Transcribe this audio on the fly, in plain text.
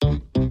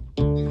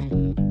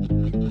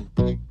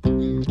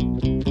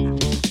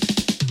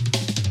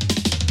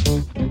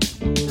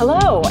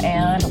Hello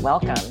and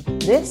welcome.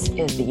 This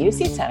is the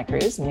UC Santa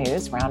Cruz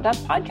News Roundup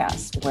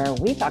podcast, where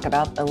we talk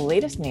about the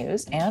latest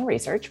news and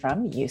research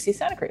from UC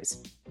Santa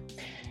Cruz.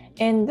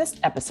 In this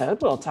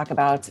episode, we'll talk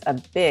about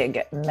a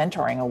big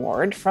mentoring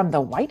award from the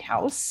White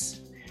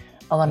House,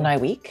 Alumni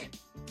Week,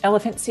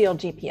 Elephant Seal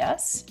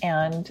GPS,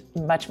 and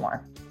much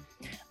more.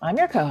 I'm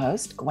your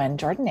co-host, Gwen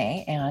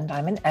Jordanae, and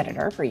I'm an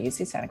editor for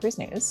UC Santa Cruz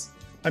News.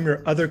 I'm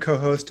your other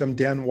co-host. I'm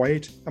Dan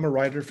White. I'm a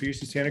writer for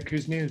UC Santa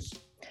Cruz News.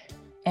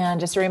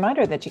 And just a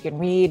reminder that you can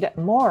read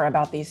more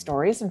about these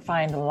stories and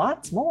find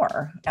lots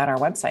more at our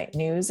website,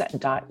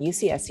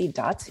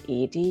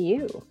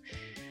 news.ucsc.edu.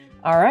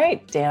 All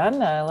right, Dan,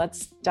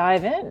 let's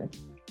dive in.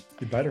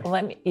 You better.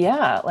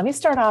 Let me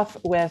start off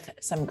with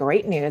some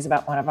great news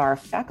about one of our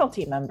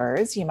faculty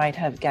members. You might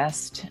have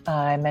guessed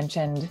I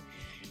mentioned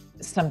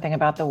something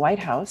about the White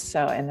House,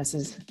 and this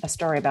is a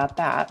story about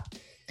that.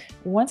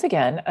 Once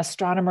again,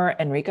 astronomer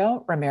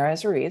Enrico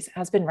Ramirez Ruiz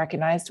has been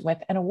recognized with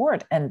an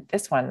award, and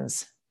this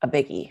one's a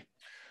biggie.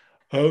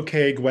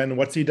 Okay, Gwen,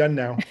 what's he done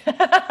now?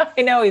 I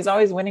know, he's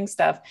always winning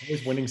stuff.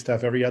 He's winning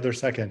stuff every other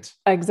second.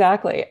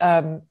 Exactly.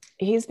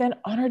 He's been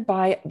honored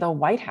by the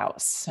White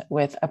House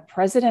with a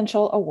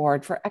presidential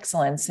award for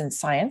excellence in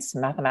science,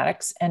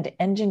 mathematics, and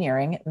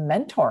engineering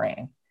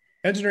mentoring.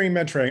 Engineering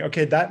mentoring.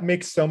 Okay, that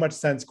makes so much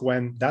sense,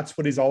 Gwen. That's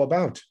what he's all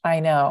about.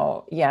 I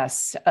know.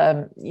 Yes.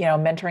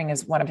 Mentoring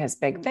is one of his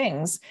big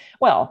things.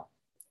 Well,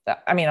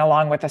 I mean,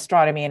 along with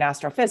astronomy and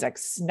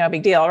astrophysics, no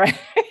big deal, right?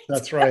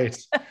 That's right.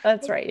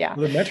 That's right. Yeah.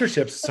 The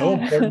mentorship's so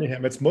important to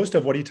him. It's most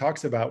of what he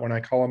talks about when I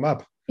call him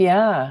up.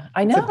 Yeah,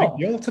 I know. It's a big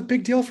deal. It's a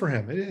big deal for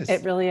him. It is.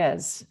 It really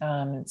is.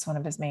 It's one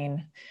of his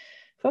main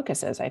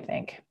focuses, I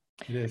think.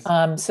 It is.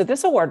 So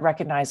this award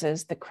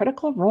recognizes the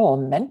critical role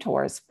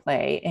mentors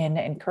play in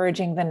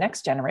encouraging the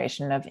next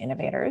generation of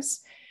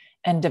innovators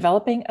and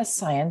developing a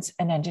science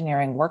and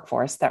engineering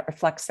workforce that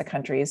reflects the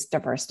country's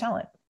diverse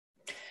talent.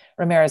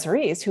 Ramirez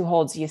Ruiz, who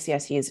holds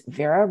UCSC's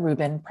Vera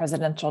Rubin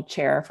Presidential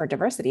Chair for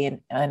Diversity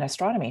in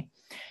Astronomy,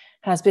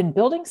 has been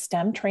building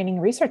STEM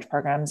training research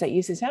programs at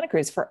UC Santa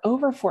Cruz for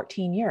over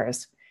 14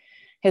 years.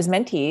 His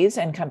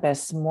mentees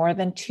encompass more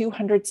than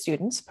 200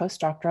 students,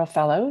 postdoctoral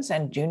fellows,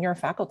 and junior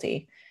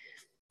faculty.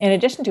 In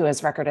addition to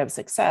his record of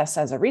success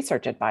as a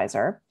research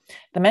advisor,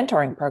 the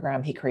mentoring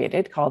program he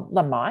created called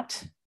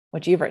Lamat,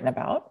 which you've written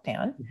about,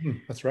 Dan. Mm-hmm.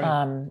 That's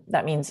right.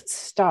 That means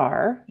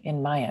star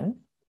in Mayan,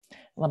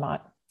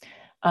 Lamat.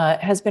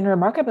 Has been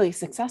remarkably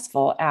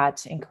successful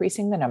at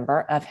increasing the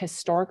number of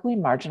historically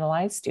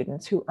marginalized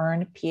students who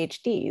earn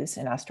PhDs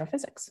in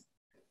astrophysics.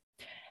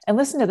 And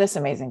listen to this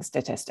amazing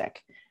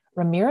statistic.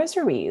 Ramirez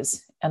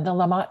Ruiz and the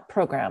Lamat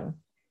program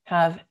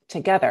have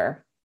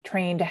together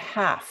trained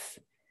half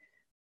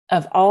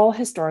of all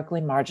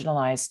historically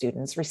marginalized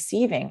students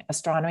receiving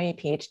astronomy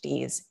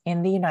PhDs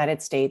in the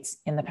United States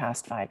in the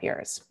past 5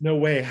 years. No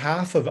way.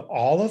 Half of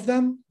all of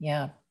them?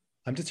 Yeah.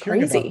 I'm just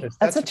hearing about this.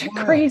 That's such a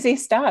crazy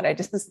stat.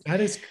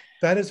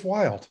 That is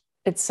wild.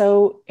 It's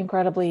so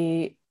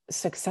incredibly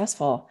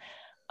successful.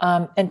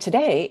 And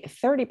today,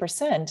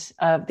 30%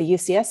 of the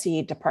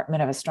UCSC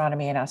Department of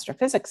Astronomy and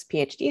Astrophysics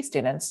PhD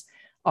students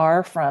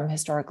are from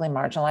historically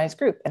marginalized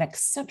group, an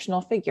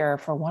exceptional figure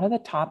for one of the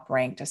top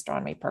ranked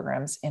astronomy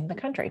programs in the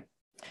country.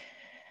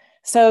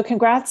 So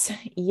congrats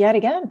yet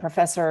again,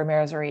 Professor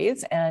Ramirez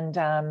Ruiz, and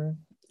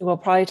we'll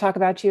probably talk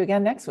about you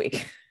again next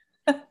week.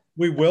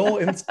 We will,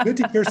 and it's good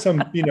to hear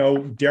some,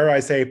 dare I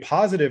say,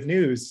 positive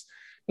news.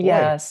 Boy,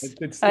 yes,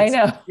 it's I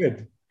know.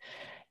 Good.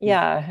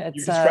 Yeah,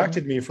 You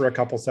distracted me for a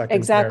couple seconds.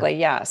 Exactly. There.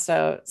 Yeah.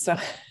 So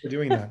we're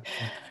doing that.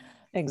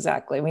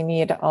 Exactly. We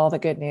need all the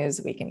good news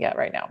we can get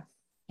right now.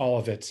 All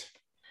of it.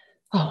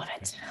 All of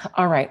it.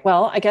 All right.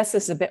 Well, I guess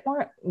this is a bit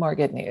more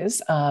good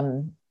news.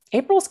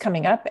 April's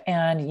coming up,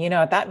 and you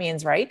know what that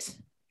means, right?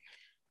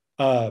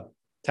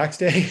 Tax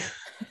day.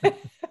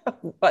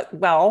 But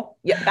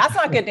that's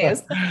not good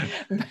news.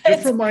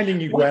 Just reminding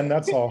you, Gwen,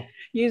 that's all.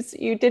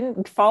 You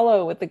didn't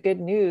follow with the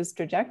good news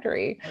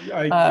trajectory.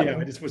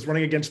 I just was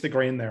running against the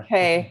grain there.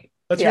 Hey,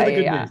 let's hear the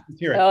good news. Let's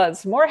hear it. Well,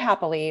 it's more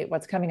happily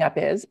what's coming up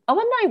is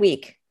Alumni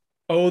Week.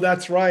 Oh,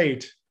 that's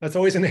right. That's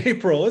always in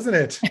April, isn't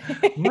it?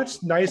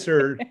 Much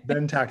nicer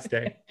than Tax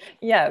Day.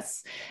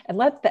 Yes, and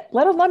let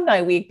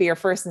Alumni Week be your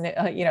first,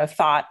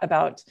 thought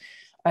about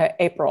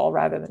April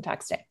rather than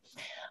Tax Day.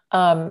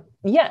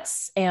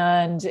 Yes,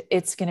 and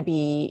it's going to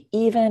be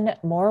even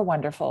more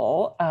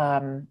wonderful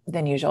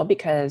than usual than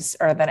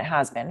it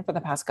has been for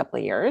the past couple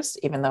of years,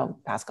 even though the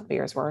past couple of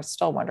years were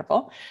still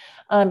wonderful,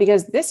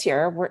 because this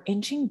year we're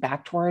inching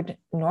back toward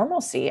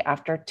normalcy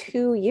after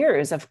 2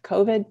 years of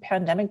COVID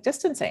pandemic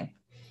distancing.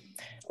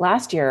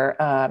 Last year,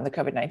 the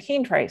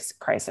COVID-19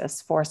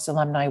 crisis forced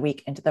Alumni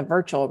Week into the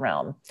virtual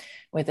realm,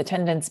 with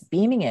attendants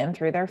beaming in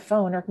through their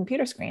phone or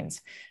computer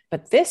screens.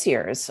 But this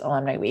year's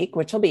Alumni Week,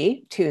 which will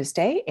be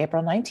Tuesday,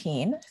 April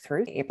 19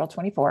 through April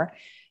 24,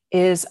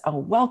 is a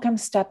welcome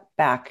step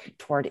back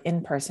toward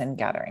in-person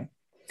gathering.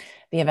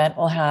 The event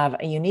will have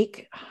a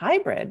unique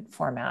hybrid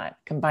format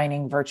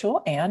combining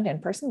virtual and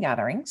in-person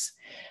gatherings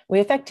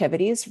with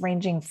activities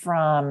ranging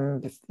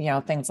from,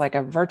 things like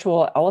a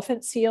virtual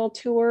elephant seal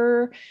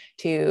tour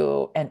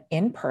to an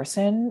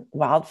in-person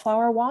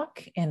wildflower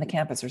walk in the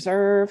campus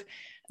reserve.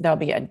 There'll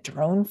be a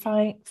drone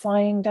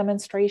flying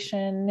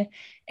demonstration.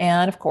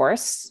 And of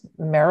course,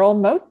 Merrill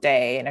Moat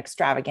Day, an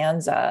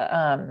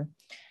extravaganza,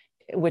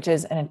 which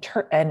is an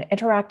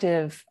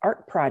interactive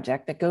art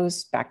project that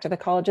goes back to the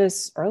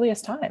college's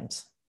earliest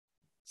times.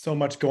 So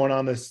much going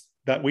on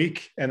that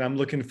week, and I'm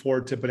looking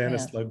forward to Banana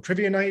Slug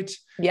Trivia Night.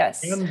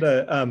 Yes. And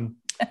the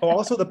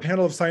also the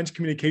panel of science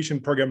communication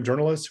program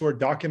journalists who are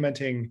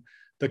documenting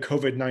the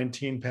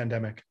COVID-19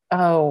 pandemic.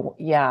 Oh,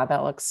 yeah,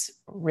 that looks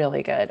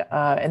really good.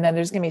 And then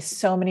there's going to be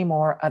so many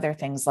more other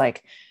things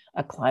like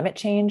a climate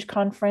change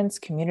conference,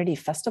 community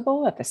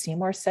festival at the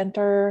Seymour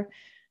Center,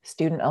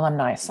 student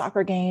alumni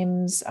soccer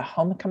games, a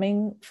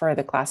homecoming for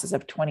the classes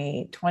of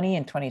 2020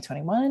 and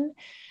 2021,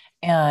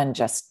 and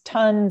just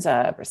tons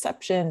of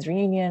receptions,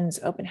 reunions,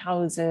 open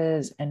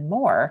houses, and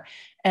more.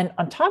 And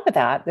on top of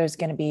that, there's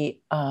going to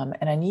be an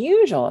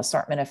unusual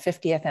assortment of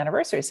 50th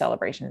anniversary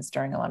celebrations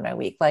during Alumni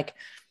Week, like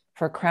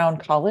for Crown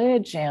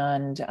College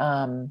and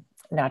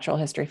Natural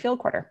History Field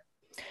Quarter.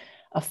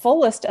 A full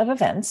list of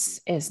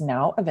events is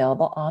now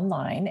available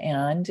online,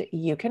 and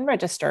you can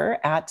register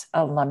at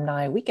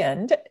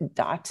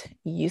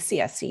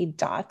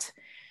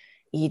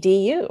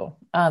alumniweekend.ucsc.edu.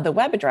 The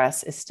web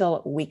address is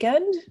still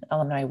Weekend,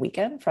 Alumni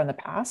Weekend from the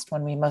past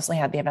when we mostly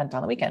had the event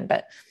on the weekend,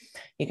 but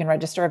you can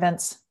register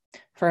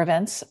for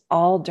events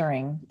all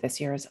during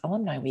this year's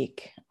Alumni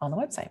Week on the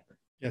website.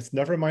 Yes,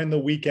 never mind the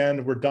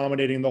weekend. We're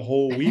dominating the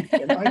whole week.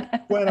 And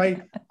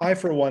I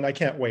for one, I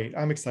can't wait.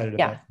 I'm excited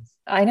about this.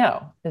 I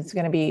know. It's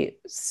going to be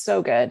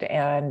so good.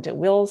 And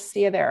we'll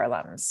see you there,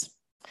 alums.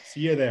 See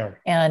you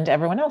there. And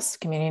everyone else,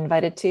 community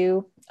invited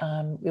to.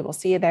 We will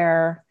see you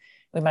there.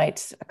 We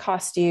might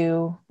accost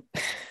you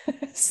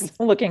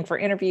looking for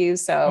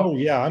interviews. So, oh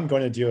yeah, I'm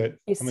going to do it.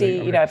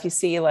 If you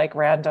see like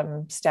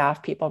random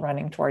staff people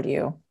running toward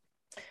you,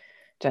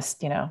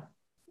 just, be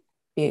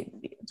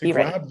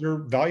grab ready. Your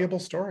valuable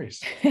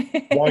stories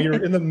while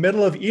you're in the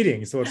middle of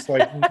eating. So it's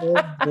like,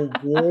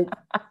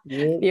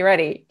 be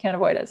ready. Can't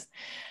avoid us.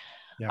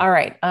 Yeah. All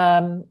right.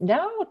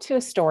 Now to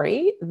a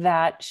story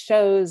that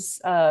shows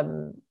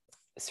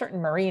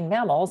certain marine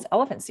mammals,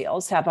 elephant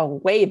seals, have a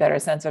way better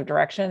sense of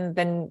direction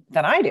than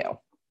I do.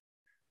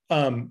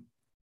 Gwen,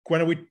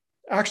 are we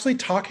actually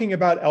talking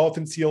about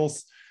elephant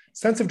seals'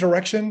 sense of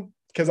direction?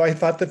 Because I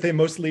thought that they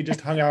mostly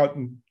just hung out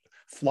and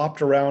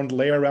flopped around,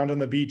 lay around on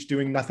the beach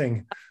doing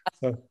nothing.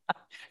 So,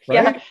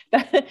 right?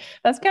 Yeah,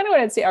 that's kind of what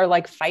I'd say, or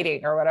like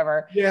fighting or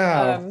whatever.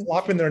 Yeah,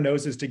 flopping their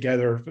noses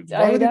together.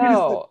 Why would they do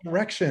this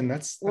direction?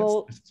 That's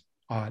just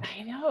odd.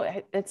 I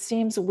know it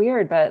seems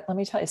weird, but let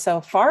me tell you. So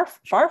far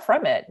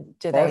from it,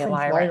 do they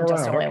lie around?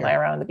 Just only lie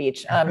around the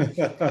beach.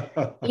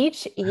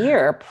 Each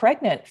year,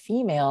 pregnant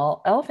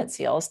female elephant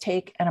seals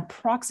take an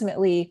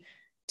approximately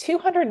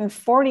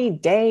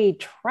 240-day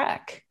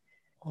trek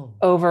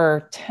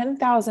over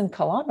 10,000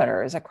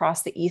 kilometers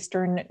across the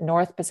eastern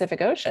North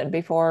Pacific Ocean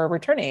before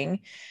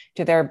returning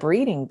to their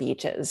breeding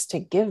beaches to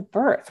give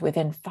birth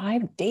within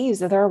 5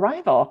 days of their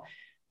arrival.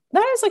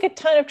 That is like a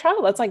ton of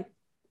travel. That's like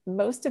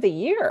most of the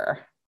year.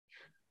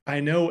 I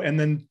know. And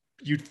then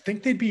you'd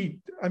think they'd be,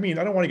 I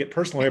don't want to get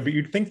personal here, but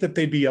you'd think that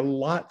they'd be a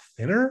lot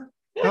thinner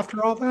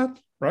after all that,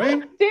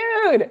 right?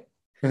 Dude.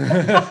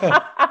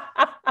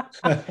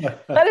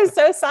 That is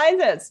so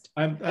sizist.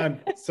 I'm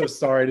so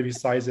sorry to be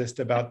sizist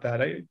about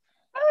that.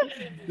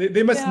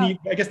 They must need,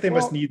 I guess they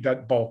must need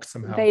that bulk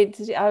somehow.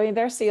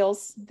 They're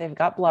seals. They've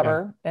got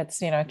blubber. Yeah. It's,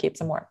 keeps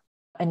them warm.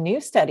 A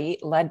new study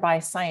led by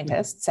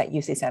scientists at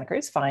UC Santa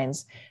Cruz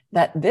finds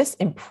that this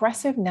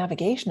impressive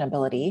navigation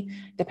ability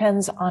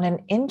depends on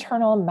an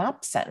internal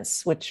map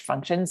sense, which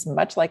functions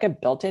much like a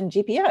built-in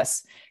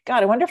GPS.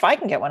 God, I wonder if I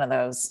can get one of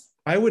those.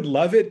 I would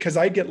love it because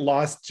I get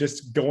lost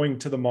just going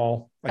to the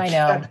mall. I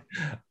know.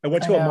 I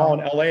went to a mall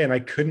in LA and I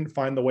couldn't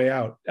find the way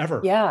out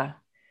ever. Yeah.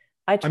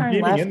 I turn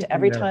left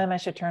every time I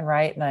should turn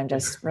right. And I'm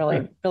just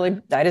really,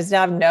 I just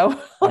have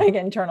no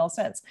internal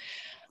sense.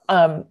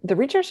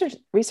 The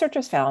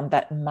researchers found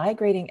that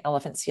migrating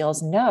elephant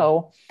seals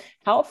know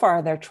how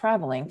far they're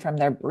traveling from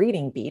their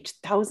breeding beach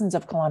thousands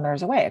of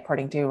kilometers away,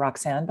 according to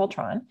Roxanne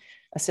Beltran,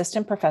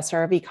 assistant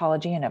professor of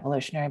ecology and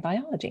evolutionary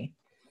biology.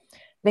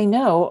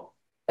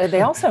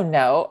 They also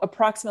know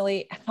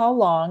approximately how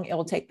long it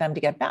will take them to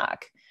get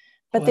back.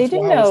 But they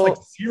didn't know.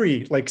 It's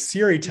like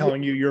Siri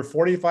telling you you're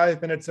 45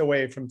 minutes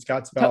away from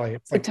Scotts Valley.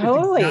 It's like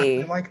totally it's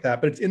exactly like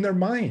that, but it's in their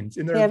minds.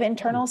 They have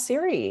internal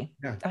Siri.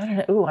 Yeah. I don't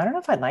know. Ooh, I don't know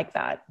if I'd like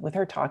that with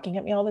her talking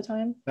at me all the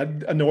time. That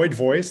annoyed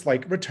voice,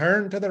 like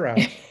return to the route.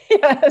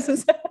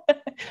 Yes.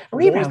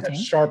 Rerouting. That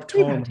sharp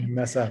tone when you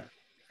mess up.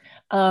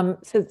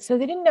 So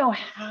they didn't know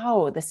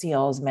how the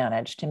seals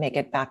managed to make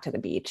it back to the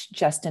beach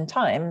just in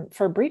time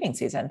for breeding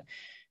season.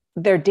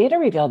 Their data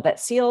revealed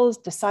that seals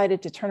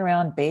decided to turn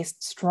around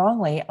based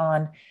strongly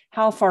on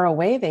how far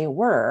away they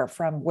were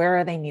from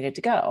where they needed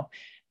to go.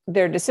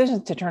 their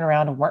decisions to turn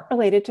around weren't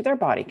related to their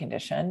body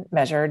condition,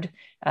 measured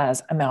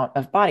as amount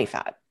of body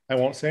fat. I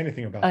won't say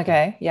anything about that.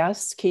 Okay.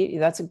 Yes.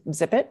 That's a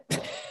zip it.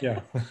 Yeah.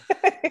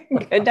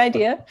 Good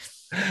idea.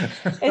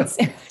 It's,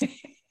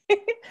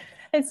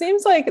 it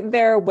seems like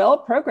they're well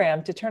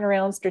programmed to turn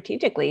around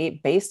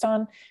strategically based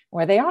on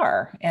where they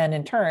are, and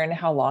in turn,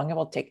 how long it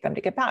will take them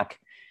to get back.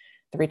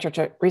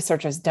 The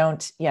researchers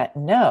don't yet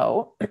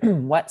know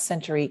what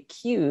sensory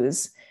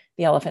cues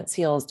the elephant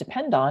seals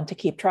depend on to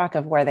keep track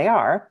of where they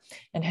are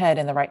and head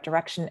in the right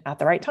direction at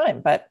the right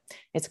time. But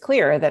it's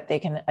clear that they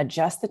can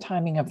adjust the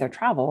timing of their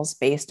travels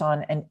based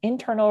on an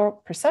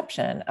internal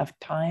perception of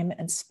time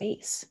and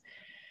space.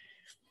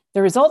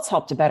 The results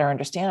help to better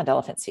understand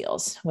elephant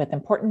seals, with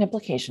important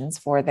implications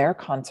for their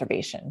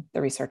conservation,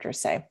 the researchers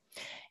say.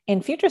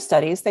 In future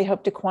studies, they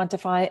hope to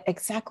quantify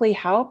exactly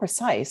how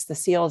precise the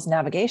seal's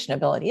navigation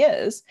ability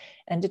is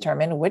and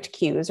determine which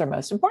cues are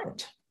most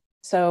important.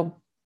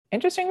 So,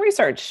 interesting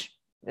research,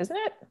 isn't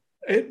it?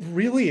 It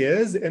really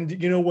is. And,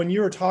 when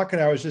you were talking,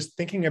 I was just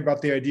thinking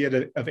about the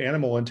idea of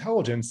animal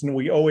intelligence. And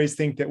we always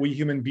think that we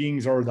human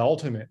beings are the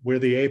ultimate. We're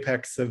the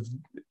apex of,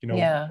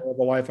 all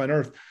the life on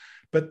Earth.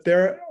 But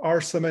there are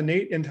some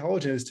innate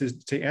intelligence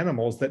to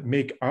animals that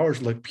make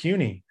ours look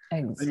puny.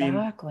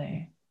 Exactly.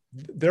 I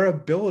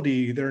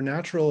mean, their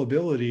natural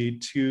ability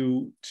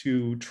to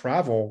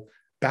travel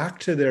back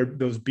to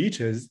those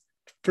beaches,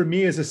 for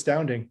me, is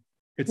astounding.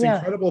 It's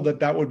incredible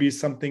that would be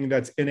something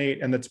that's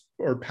innate and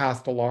or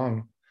passed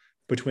along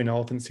between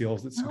elephant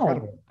seals. It's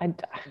incredible. I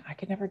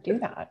could never do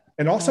that.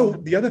 And also,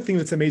 the other thing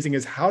that's amazing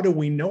is, how do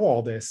we know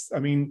all this? I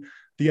mean,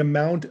 the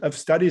amount of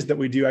studies that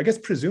we do, I guess,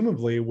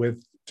 presumably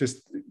with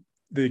just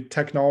the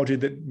technology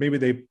that maybe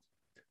they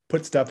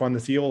put stuff on the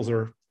seals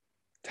or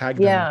tag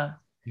them.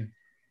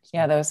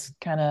 Yeah, those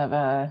kind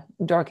of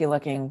dorky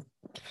looking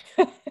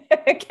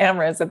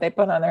cameras that they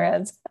put on their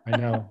heads. I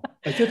know.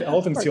 As if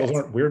elephant seals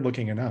aren't weird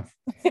looking enough.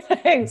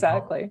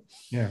 Exactly.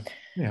 Yeah.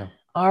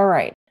 All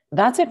right.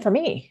 That's it for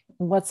me.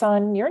 What's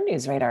on your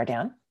news radar,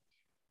 Dan?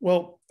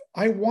 Well,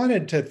 I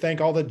wanted to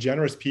thank all the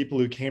generous people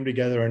who came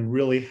together and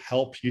really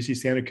helped UC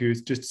Santa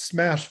Cruz just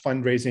smash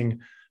fundraising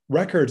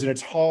records in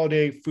its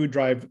holiday food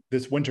drive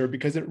this winter,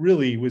 because it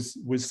really was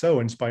so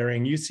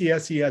inspiring.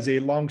 UCSC has a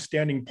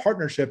long-standing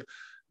partnership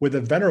with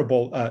the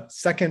venerable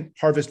Second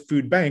Harvest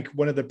Food Bank,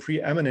 one of the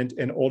preeminent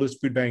and oldest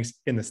food banks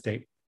in the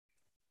state.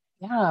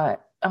 Yeah.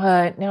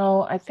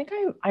 Now, I think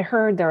I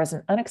heard there was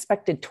an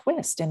unexpected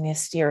twist in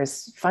this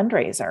year's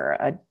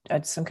fundraiser,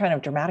 some kind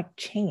of dramatic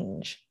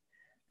change.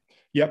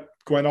 Yep,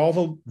 Gwen, all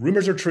the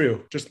rumors are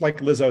true, just like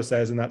Lizzo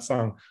says in that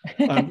song.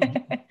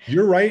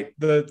 You're right.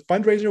 The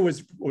fundraiser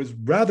was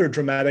rather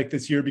dramatic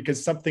this year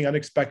because something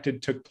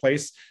unexpected took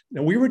place.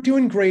 Now, we were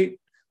doing great.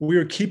 We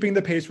were keeping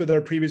the pace with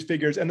our previous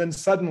figures. And then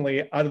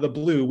suddenly, out of the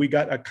blue, we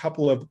got a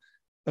couple of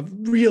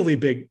really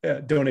big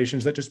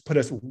donations that just put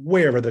us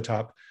way over the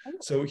top.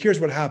 So here's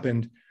what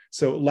happened.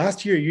 So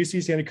last year,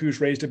 UC Santa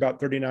Cruz raised about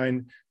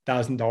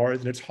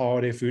 $39,000 in its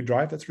holiday food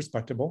drive. That's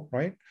respectable,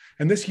 right?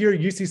 And this year,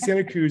 UC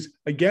Santa Cruz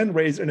again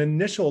raised an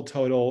initial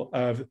total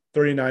of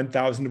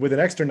 $39,000 with an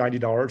extra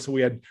 $90. So we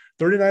had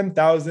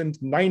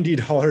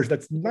 $39,090.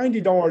 That's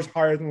 $90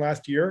 higher than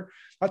last year.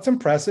 That's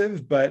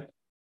impressive. But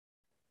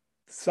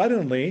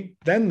suddenly,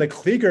 then the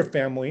Klieger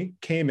family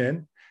came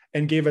in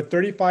and gave a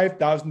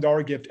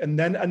 $35,000 gift, and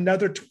then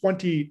another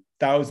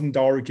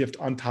 $20,000 gift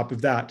on top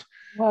of that.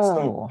 Whoa.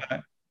 So,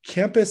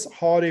 Campus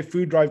Holiday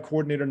Food Drive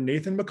Coordinator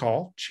Nathan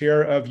McCall,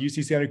 chair of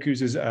UC Santa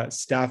Cruz's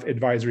Staff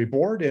Advisory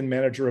Board and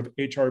manager of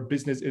HR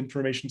Business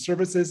Information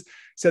Services,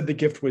 said the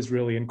gift was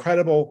really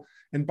incredible.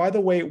 And by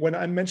the way, when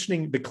I'm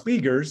mentioning the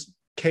Kliegers,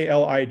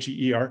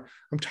 Kliger,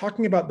 I'm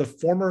talking about the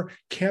former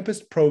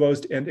campus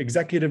provost and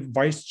executive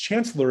vice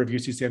chancellor of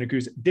UC Santa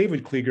Cruz,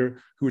 David Klieger,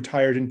 who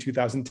retired in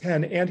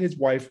 2010, and his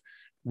wife,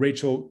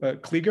 Rachel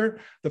Klieger.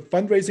 The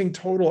fundraising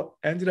total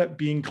ended up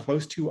being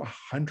close to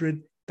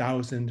 $100,000.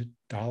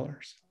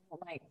 Oh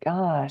my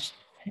gosh.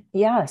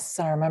 Yes,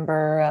 I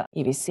remember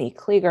EVC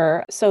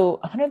Klieger. So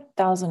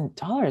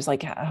 $100,000,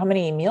 like how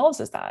many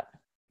meals is that?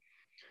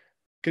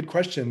 Good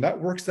question.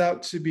 That works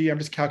out to be, I'm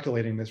just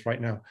calculating this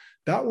right now.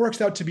 That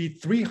works out to be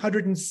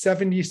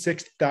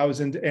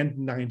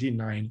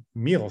 376,099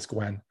 meals,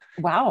 Gwen.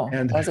 Wow.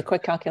 And that was a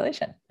quick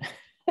calculation.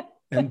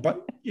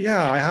 But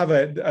I have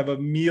a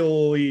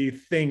mealy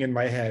thing in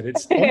my head.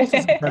 It's almost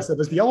as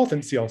impressive as the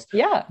elephant seals.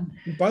 Yeah.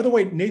 By the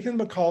way, Nathan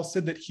McCall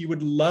said that he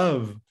would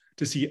love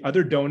to see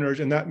other donors,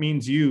 and that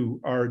means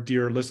you, our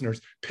dear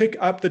listeners, pick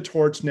up the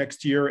torch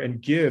next year and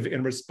give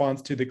in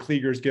response to the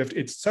Kliegers gift.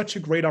 It's such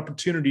a great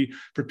opportunity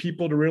for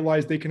people to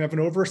realize they can have an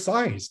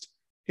oversized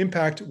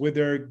impact with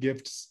their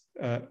gifts,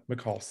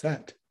 McCall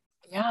said.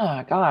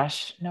 Yeah,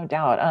 gosh, no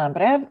doubt.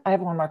 But I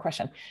have one more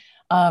question.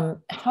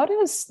 How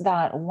does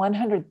that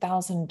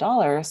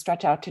 $100,000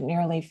 stretch out to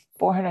nearly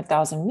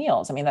 400,000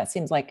 meals? I mean, that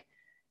seems like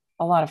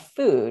a lot of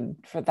food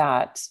for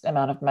that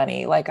amount of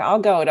money. Like I'll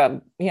go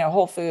to,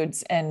 Whole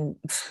Foods and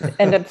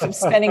end up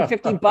spending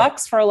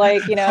 $50 for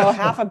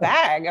half a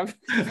bag of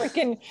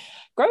freaking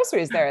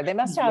groceries there. They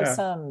must have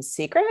some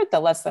secret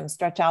that lets them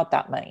stretch out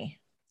that money.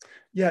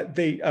 Yeah,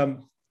 they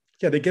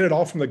get it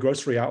all from the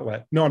grocery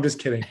outlet. No, I'm just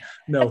kidding.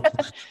 No,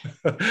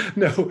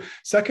 no.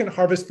 Second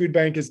Harvest Food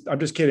Bank I'm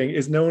just kidding,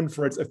 is known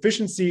for its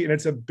efficiency and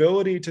its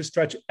ability to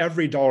stretch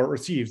every dollar it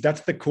receives.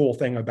 That's the cool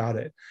thing about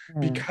it.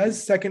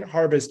 Because Second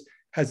Harvest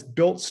has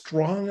built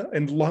strong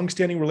and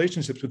longstanding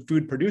relationships with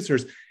food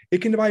producers,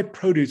 it can buy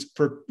produce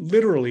for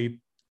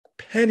literally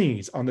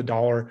pennies on the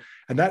dollar.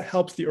 And that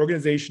helps the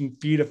organization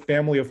feed a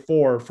family of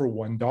 4 for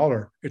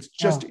 $1. It's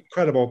just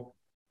incredible.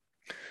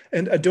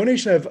 And a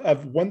donation of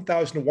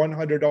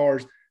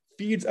 $1,100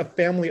 feeds a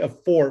family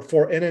of 4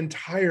 for an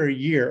entire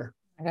year.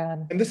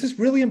 And this is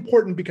really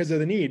important because of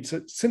the need.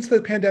 So since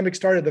the pandemic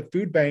started, the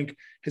food bank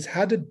has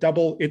had to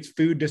double its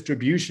food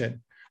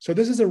distribution. So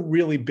this is a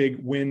really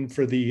big win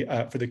for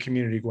the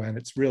community, Gwen.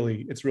 It's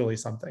really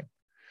something.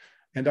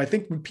 And I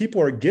think when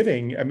people are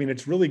giving, I mean,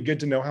 it's really good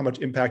to know how much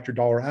impact your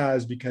dollar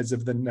has because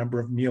of the number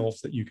of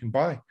meals that you can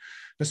buy.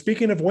 Now,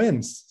 speaking of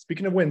wins, the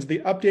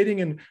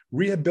updating and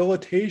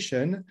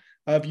rehabilitation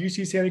of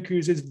UC Santa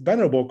Cruz's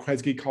venerable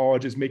Kresge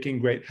College is making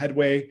great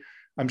headway.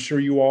 I'm sure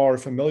you all are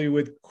familiar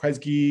with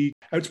Kresge.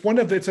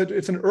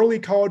 It's an early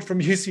college from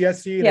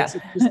UCSC, and it's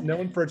just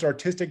known for its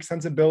artistic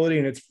sensibility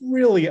and its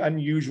really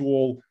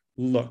unusual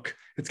look.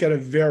 It's got a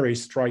very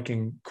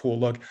striking, cool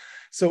look.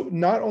 So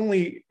not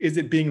only is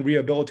it being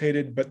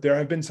rehabilitated, but there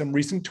have been some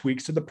recent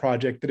tweaks to the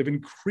project that have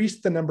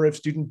increased the number of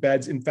student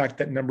beds. In fact,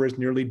 that number is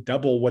nearly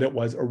double what it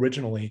was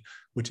originally,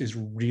 which is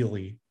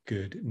really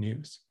good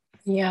news.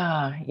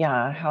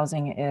 Yeah.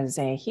 Housing is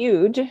a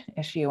huge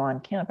issue on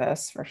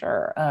campus for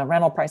sure.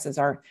 Rental prices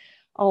are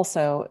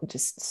also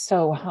just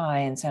so high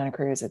in Santa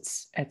Cruz.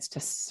 It's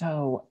just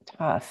so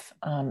tough.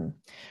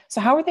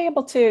 So how are they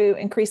able to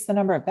increase the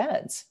number of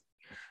beds?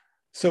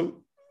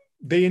 So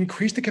they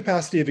increased the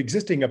capacity of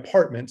existing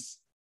apartments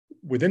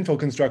with infill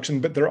construction,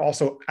 but they're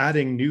also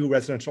adding new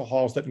residential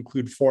halls that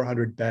include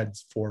 400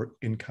 beds for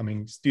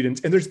incoming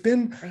students. And there's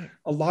been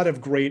a lot of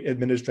great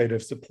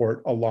administrative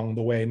support along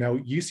the way. Now,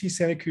 UC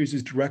Santa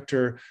Cruz's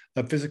Director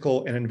of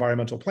Physical and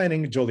Environmental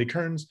Planning, Jolie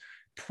Kearns,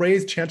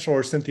 praised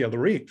Chancellor Cynthia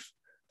LaRive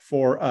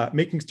for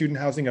making student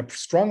housing a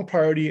strong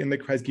priority in the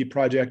Kresge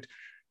project.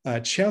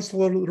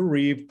 Chancellor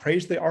LaRive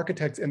praised the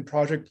architects and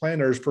project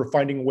planners for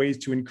finding ways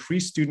to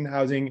increase student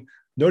housing,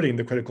 noting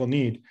the critical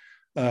need.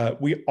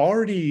 We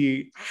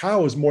already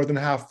house more than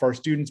half of our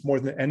students, more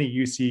than any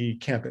UC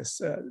campus,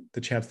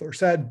 the chancellor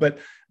said, but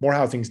more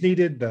housing is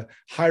needed. The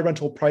high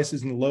rental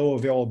prices and low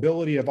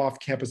availability of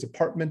off-campus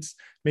apartments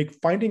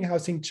make finding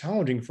housing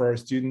challenging for our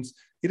students.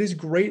 It is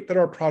great that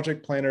our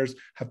project planners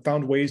have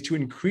found ways to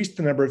increase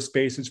the number of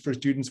spaces for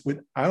students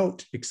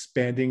without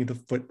expanding the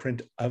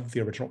footprint of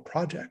the original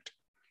project.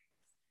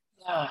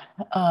 Yeah.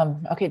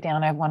 Okay,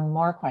 Dan, I have one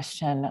more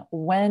question.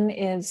 When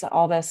is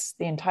all this,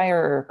 the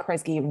entire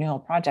Kresge renewal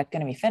project, going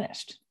to be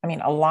finished? I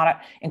mean, a lot of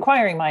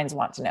inquiring minds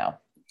want to know.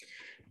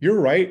 You're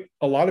right.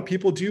 A lot of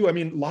people do. I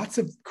mean, lots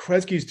of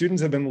Kresge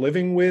students have been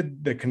living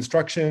with the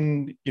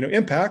construction,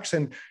 impacts,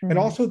 and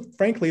also,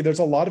 frankly, there's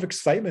a lot of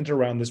excitement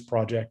around this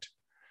project.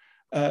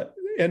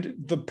 And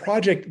the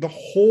project, the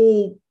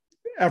whole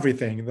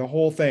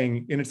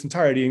thing in its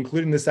entirety,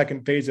 including the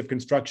second phase of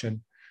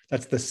construction,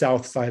 that's the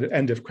south side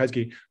end of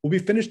Kresge, will be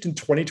finished in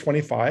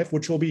 2025,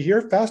 which will be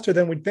here faster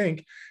than we'd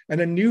think.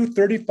 And a new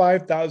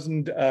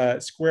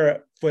 35,000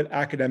 square foot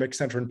academic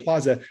center and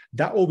plaza,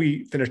 that will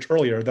be finished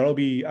earlier. That'll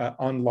be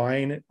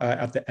online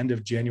at the end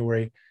of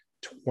January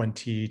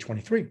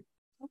 2023.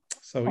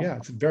 So yeah,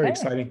 it's very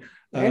exciting.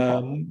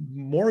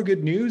 More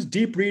good news,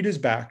 Deep Read is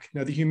back.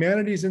 Now, the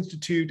Humanities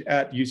Institute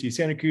at UC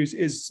Santa Cruz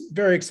is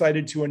very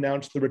excited to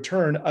announce the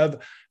return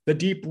of the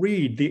Deep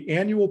Read, the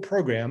annual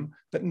program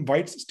that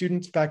invites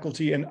students,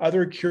 faculty, and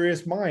other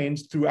curious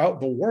minds throughout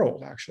the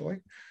world, actually,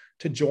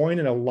 to join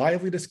in a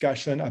lively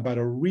discussion about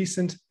a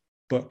recent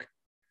book.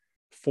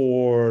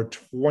 For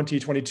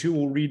 2022,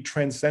 we'll read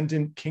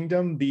Transcendent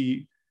Kingdom,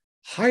 the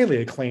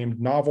highly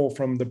acclaimed novel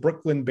from the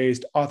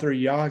Brooklyn-based author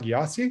Yaa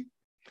Gyasi.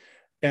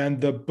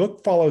 And the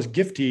book follows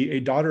Gifty, a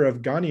daughter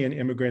of Ghanaian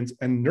immigrants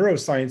and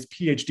neuroscience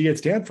PhD at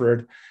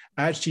Stanford,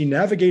 as she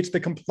navigates the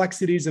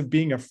complexities of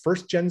being a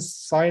first-gen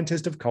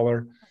scientist of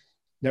color.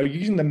 Now,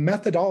 using the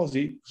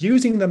methodology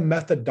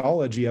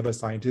of a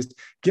scientist,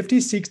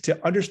 Gifty seeks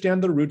to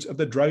understand the roots of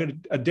the drug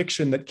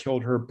addiction that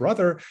killed her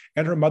brother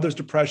and her mother's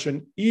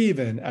depression,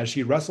 even as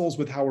she wrestles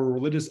with how her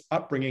religious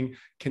upbringing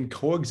can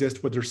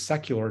coexist with her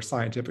secular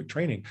scientific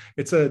training.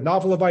 It's a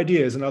novel of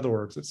ideas, in other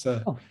words. It's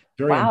a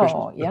very ambitious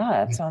book.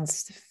 Yeah, it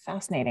sounds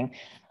fascinating.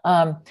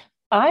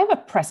 I have a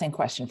pressing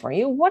question for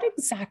you. What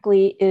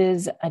exactly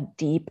is a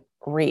deep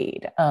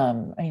read?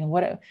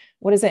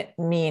 What does it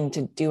mean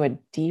to do a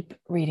deep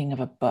reading of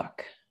a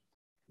book?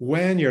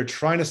 When you're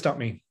trying to stump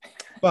me,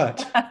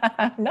 but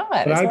I've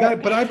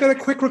got a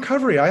quick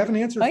recovery. I have an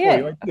answer for you.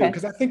 I do,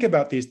 because I think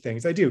about these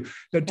things. I do.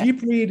 Now,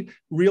 deep read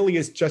really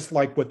is just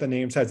like what the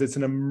name says. It's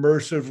an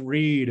immersive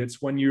read. It's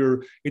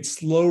it's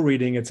slow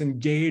reading. It's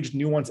engaged,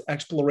 nuanced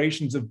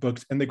explorations of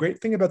books. And the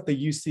great thing about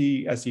the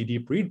UCSC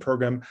Deep Read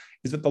program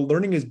is that the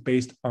learning is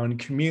based on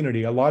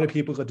community. A lot of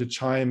people get to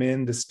chime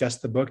in, discuss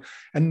the book,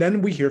 and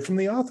then we hear from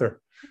the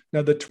author.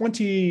 Now, the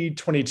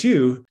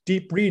 2022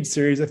 Deep Read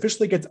series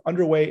officially gets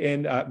underway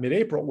in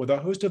mid-April with a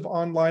host of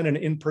online and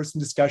in-person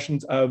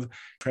discussions of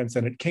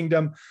Transcendent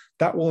Kingdom.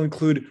 That will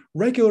include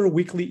regular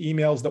weekly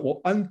emails that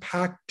will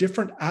unpack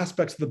different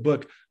aspects of the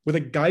book with a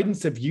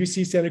guidance of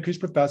UC Santa Cruz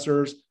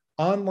professors,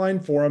 online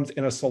forums,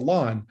 and a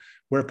salon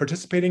where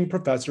participating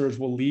professors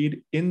will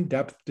lead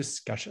in-depth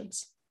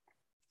discussions.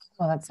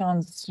 Well, that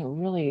sounds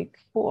really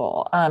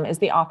cool. Is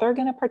the author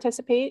going to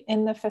participate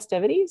in the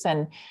festivities?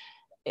 And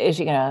is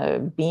she going to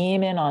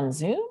beam in on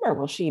Zoom, or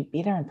will she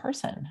be there in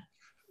person?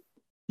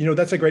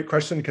 That's a great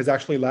question, because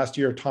actually last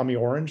year, Tommy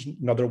Orange,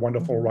 another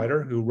wonderful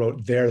writer who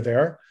wrote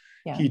There,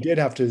 he did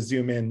have to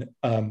Zoom in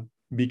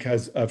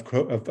because of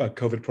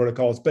COVID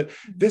protocols. But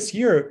this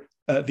year,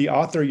 the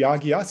author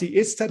Yaa Gyasi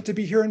is set to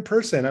be here in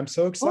person. I'm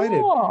so excited.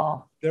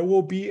 Cool. There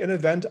will be an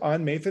event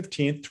on May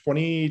 15th,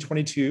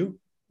 2022,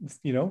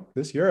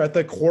 this year at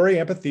the Quarry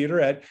Amphitheater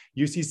at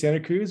UC Santa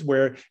Cruz,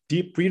 where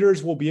deep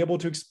readers will be able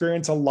to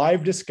experience a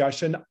live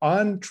discussion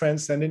on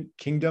Transcendent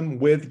Kingdom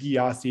with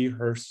Gyasi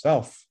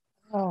herself.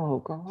 Oh,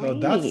 great.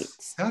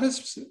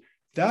 So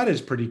that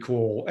is pretty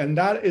cool. And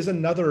that is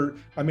another,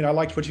 I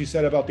liked what you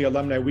said about the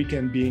alumni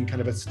weekend being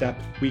kind of a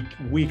step,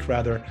 week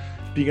rather,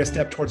 being a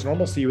step towards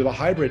normalcy with a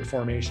hybrid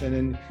formation.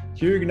 And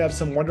here you're going to have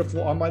some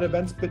wonderful online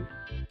events, but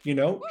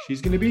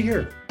she's going to be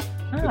here.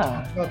 To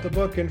talk about the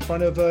book in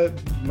front of a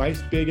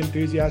nice, big,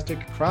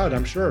 enthusiastic crowd,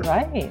 I'm sure.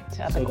 Right,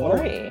 at the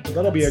Quarry.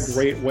 That'll be a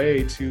great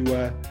way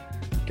to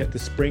get the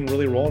spring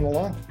really rolling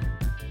along.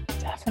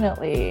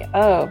 Definitely.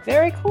 Oh,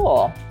 very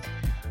cool.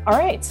 All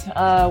right.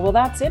 Well,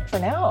 that's it for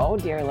now,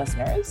 dear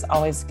listeners.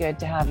 Always good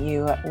to have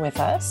you with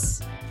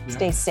us. Yeah.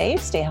 Stay safe,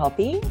 stay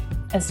healthy,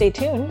 and stay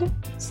tuned,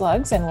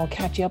 slugs, and we'll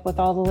catch you up with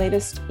all the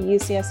latest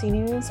UCSC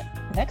news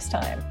next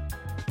time.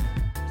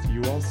 See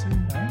you all soon.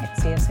 All right.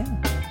 See you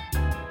soon.